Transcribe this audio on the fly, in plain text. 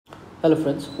Hello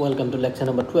friends, welcome to lecture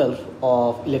number 12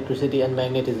 of electricity and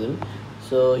magnetism.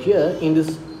 So here in this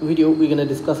video we're going to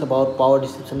discuss about power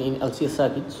dissipation in LCR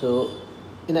circuit. So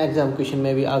in exam question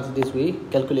may be asked this way: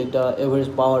 calculate the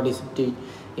average power dissipated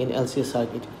in LCR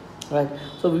circuit. Right.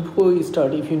 So before we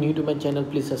start, if you're new to my channel,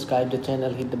 please subscribe the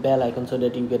channel, hit the bell icon so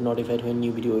that you get notified when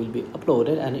new video will be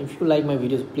uploaded. And if you like my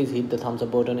videos, please hit the thumbs up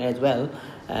button as well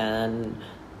and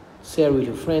share with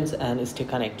your friends and stay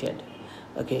connected.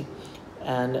 Okay.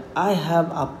 And I have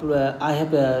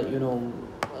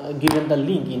given the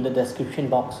link in the description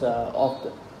box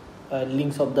of the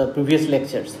links of the previous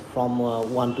lectures from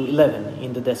 1 to 11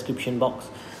 in the description box.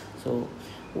 So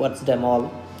what's them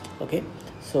all? Okay,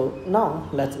 so now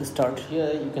let's start.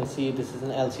 Here you can see this is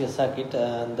an LCR circuit,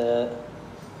 and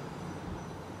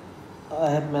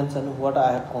I have mentioned what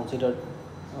I have considered.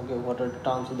 Okay, what are the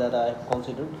terms that I have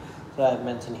considered? So I have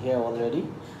mentioned here already.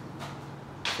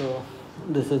 So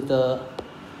this is the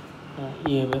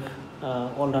EMF,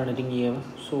 alternating EMF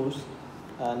source,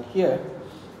 and here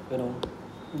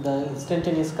the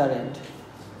instantaneous current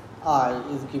I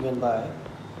is given by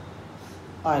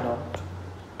I naught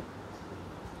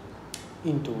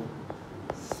into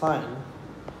sine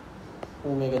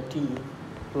omega t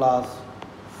plus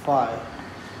phi.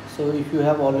 So if you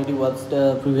have already watched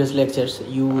the previous lectures,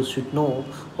 you should know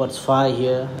what's phi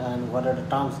here and what are the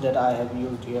terms that I have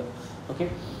used here. Okay,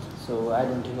 so I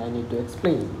don't think I need to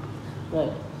explain.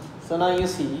 Right, so now you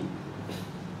see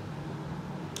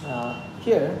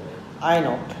here I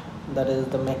naught, that is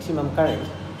the maximum current.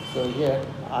 So here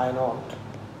I naught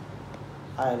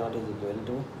is equal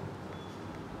to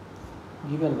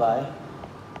given by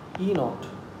E naught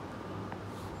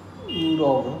root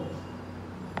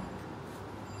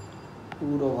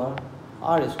over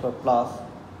R square plus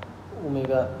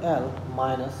omega L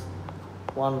minus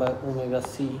 1 by omega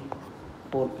C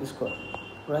whole square,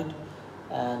 right?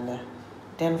 And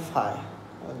tan phi,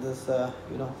 this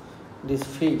this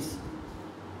phase,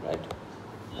 right?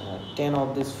 Tan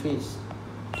of this phase,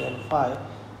 tan phi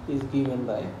is given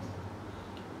by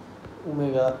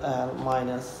omega L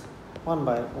minus 1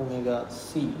 by omega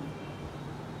C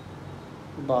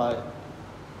by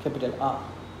capital R,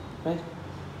 right?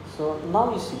 So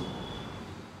now you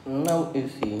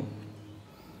see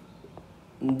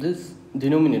this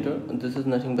denominator, this is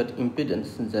nothing but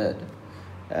impedance Z,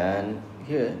 and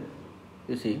here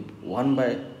you see 1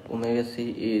 by omega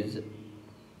C is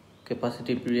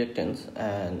capacitive reactance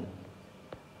and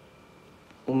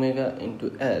omega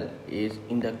into L is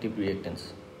inductive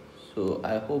reactance. So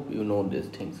I hope you know these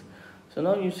things. So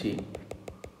now you see,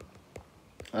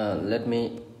 let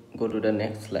me go to the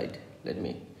next slide.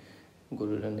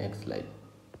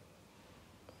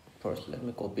 First let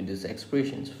me copy these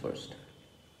expressions first.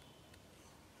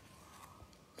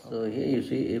 So here you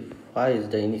see, if phi is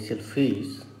the initial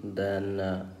phase, then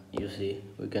you see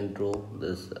we can draw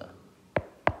this.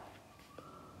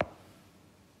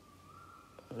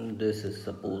 This is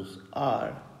suppose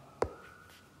R.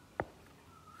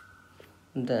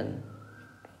 Then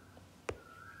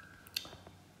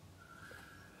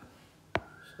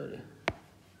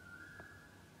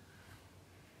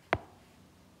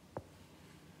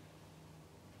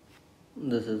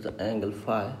this is the angle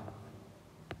phi,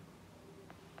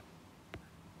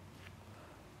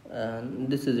 and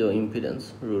this is your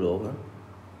impedance root over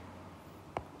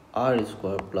R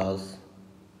square plus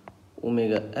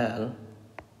omega L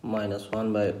minus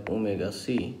 1 by omega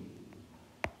C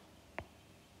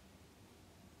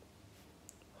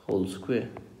whole square,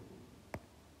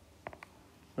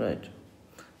 right?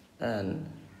 And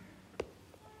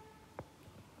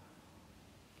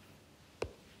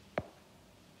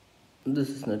this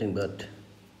is nothing but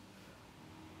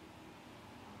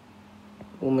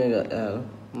omega L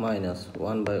minus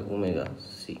 1 by omega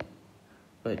C,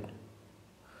 right?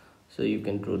 So you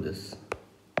can draw this.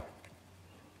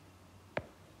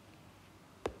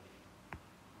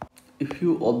 If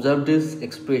you observe this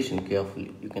expression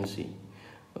carefully, you can see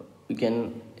we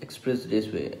can express this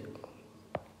way.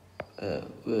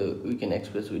 We can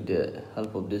express with the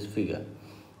help of this figure,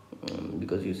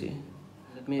 because you see,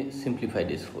 let me simplify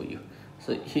this for you.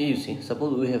 So here you see,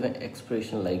 suppose we have an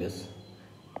expression like this: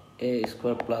 a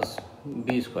square plus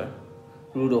b square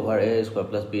root over a square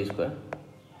plus b square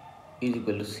is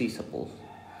equal to c, suppose.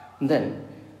 Then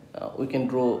we can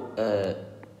draw a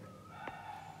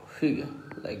figure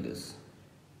like this.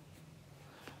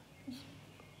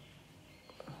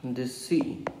 This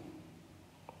c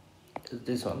is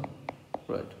this one,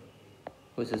 right,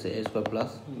 which is a square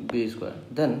plus b square.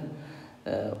 Then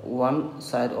one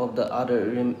side of the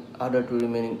other two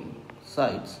remaining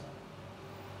sides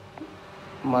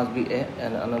must be A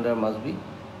and another must be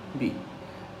B,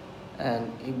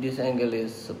 and if this angle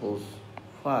is suppose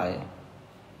phi,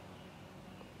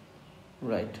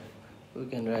 right, we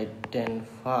can write tan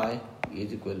phi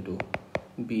is equal to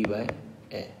b by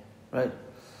a, right?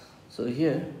 So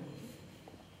here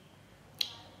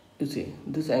you see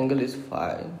this angle is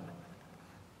phi,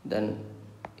 then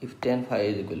if tan phi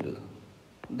is equal to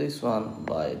this one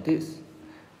by this,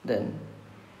 then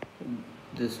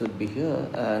this would be here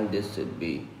and this should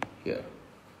be here.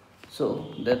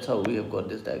 So that's how we have got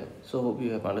this diagram. So hope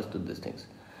you have understood these things.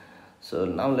 So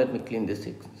now let me clean these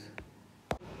things.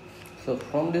 So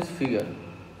from this figure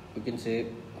we can say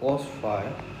cos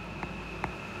phi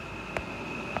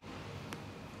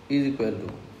is equal to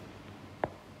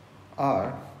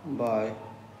r by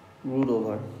root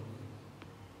over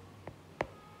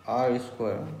r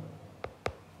square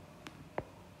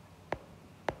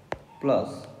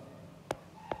plus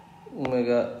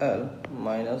omega L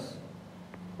minus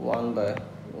 1 by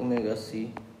omega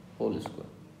c whole square,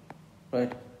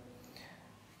 right?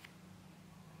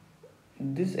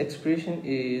 This expression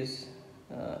is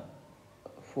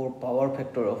for power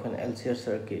factor of an LCR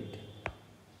circuit.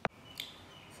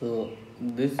 So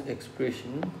this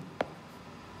expression,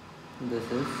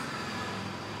 this is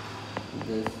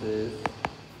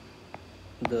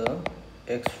the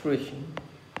expression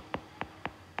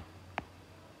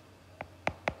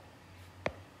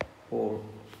for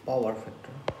power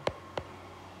factor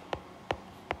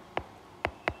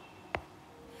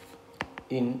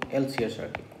in LCR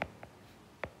circuit,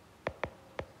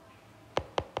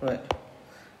 right?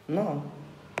 Now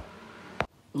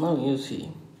you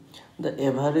see the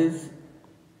average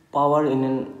power in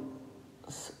an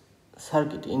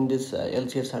circuit, in this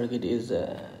LCR circuit, is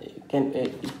it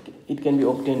can be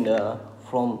obtained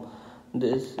from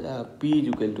this P is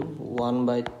equal to 1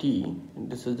 by T.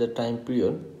 This is the time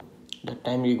period, the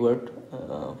time required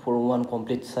for one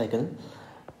complete cycle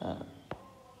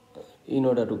in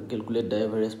order to calculate the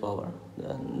average power.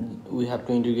 Then we have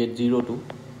to integrate 0 to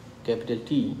capital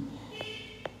T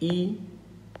E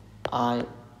I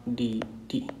D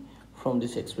T from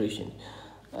this expression,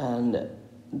 and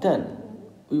then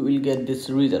we will get this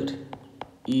result,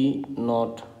 E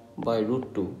naught by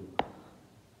root 2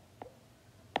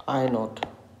 I naught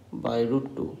by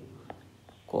root 2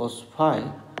 cos phi,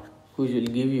 which will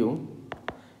give you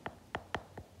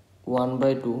 1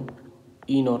 by 2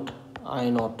 E naught I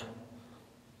naught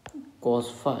cos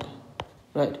phi,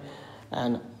 right?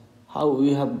 And how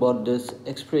we have got this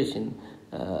expression,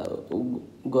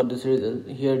 got this result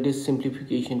here. This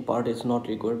simplification part is not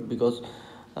required, because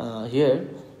here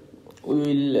we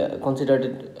will consider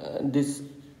that this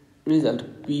result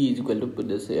P is equal to,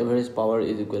 this average power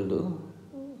is equal to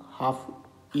half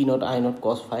E naught I naught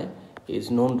cos phi is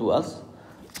known to us,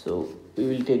 so we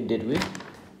will take that way,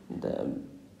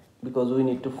 because we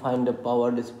need to find the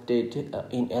power dissipated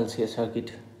in LCR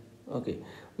circuit. Okay,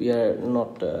 we are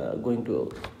not going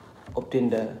to obtain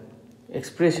the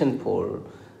expression for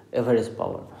average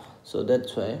power, so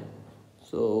that's why.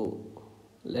 So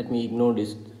let me ignore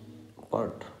this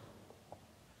part.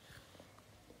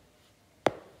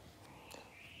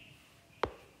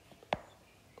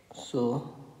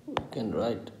 So we can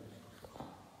write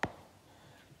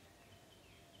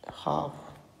half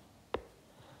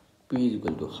P is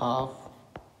equal to half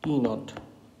E naught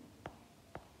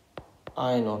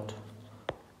I naught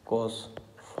cos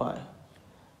phi.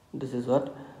 This is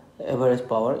what average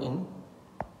power in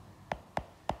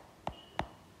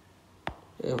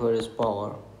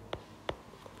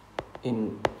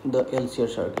the LCR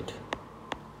circuit,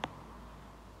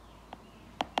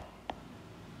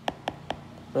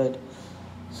 right?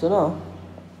 So now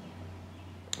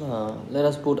let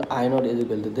us put I naught is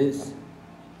equal to this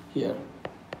here.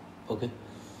 Okay,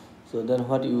 so then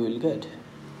what you will get,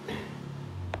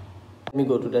 let me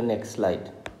go to the next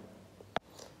slide.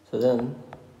 So then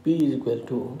P is equal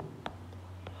to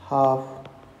half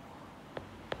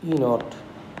E naught.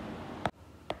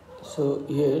 So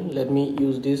here let me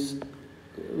use this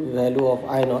value of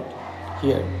I naught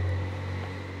here,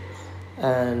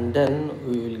 and then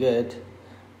we will get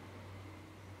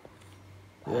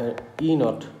here E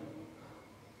naught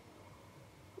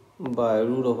by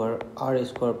root over R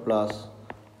square plus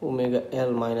omega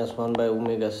L minus 1 by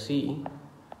omega C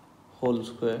whole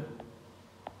square,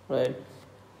 right,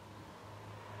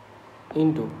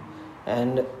 into,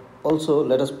 and also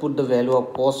let us put the value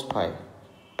of cos phi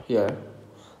here,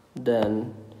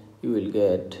 then you will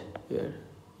get here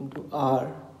into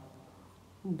R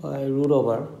by root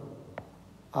over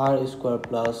R square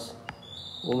plus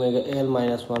omega L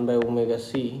minus 1 by omega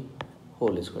C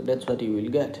whole square. That's what you will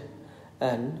get,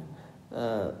 and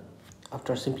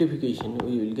after simplification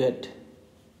we will get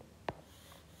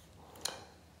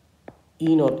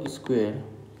E naught square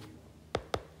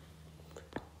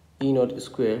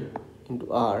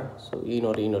into R. So E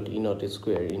naught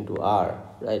square into R,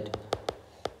 right,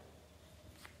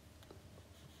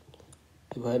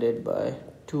 divided by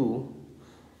 2.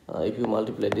 If you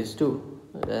multiply this 2,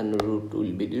 then root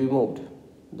will be removed.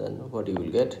 Then what you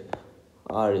will get,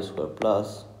 R square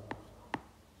plus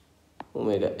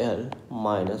omega L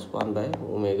minus 1 by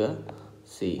omega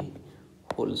C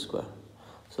whole square.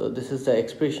 So this is the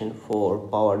expression for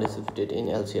power dissipated in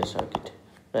LCR circuit,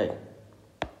 right?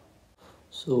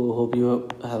 So hope you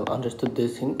have understood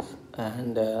these things,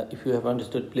 and if you have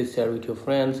understood, please share with your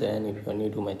friends. And if you are new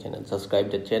to my channel,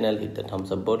 subscribe the channel, hit the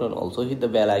thumbs up button, also hit the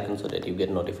bell icon so that you get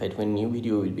notified when new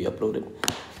video will be uploaded,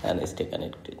 and stay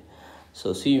connected.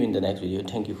 So see you in the next video.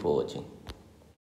 Thank you for watching.